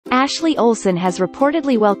Ashley Olsen has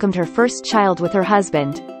reportedly welcomed her first child with her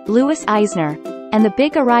husband, Louis Eisner, and the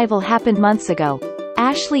big arrival happened months ago.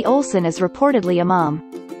 Ashley Olsen is reportedly a mom.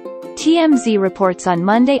 TMZ reports on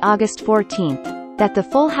Monday, August 14th, that the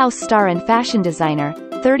Full House star and fashion designer,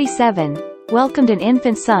 37, welcomed an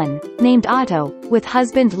infant son, named Otto, with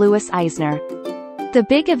husband Louis Eisner. The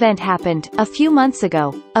big event happened a few months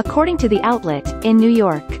ago, according to the outlet, in New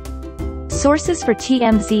York. Sources for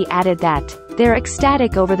TMZ added that they're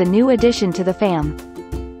ecstatic over the new addition to the fam.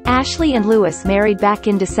 Ashley and Louis married back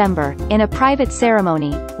in December, in a private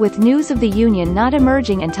ceremony, with news of the union not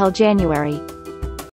emerging until January.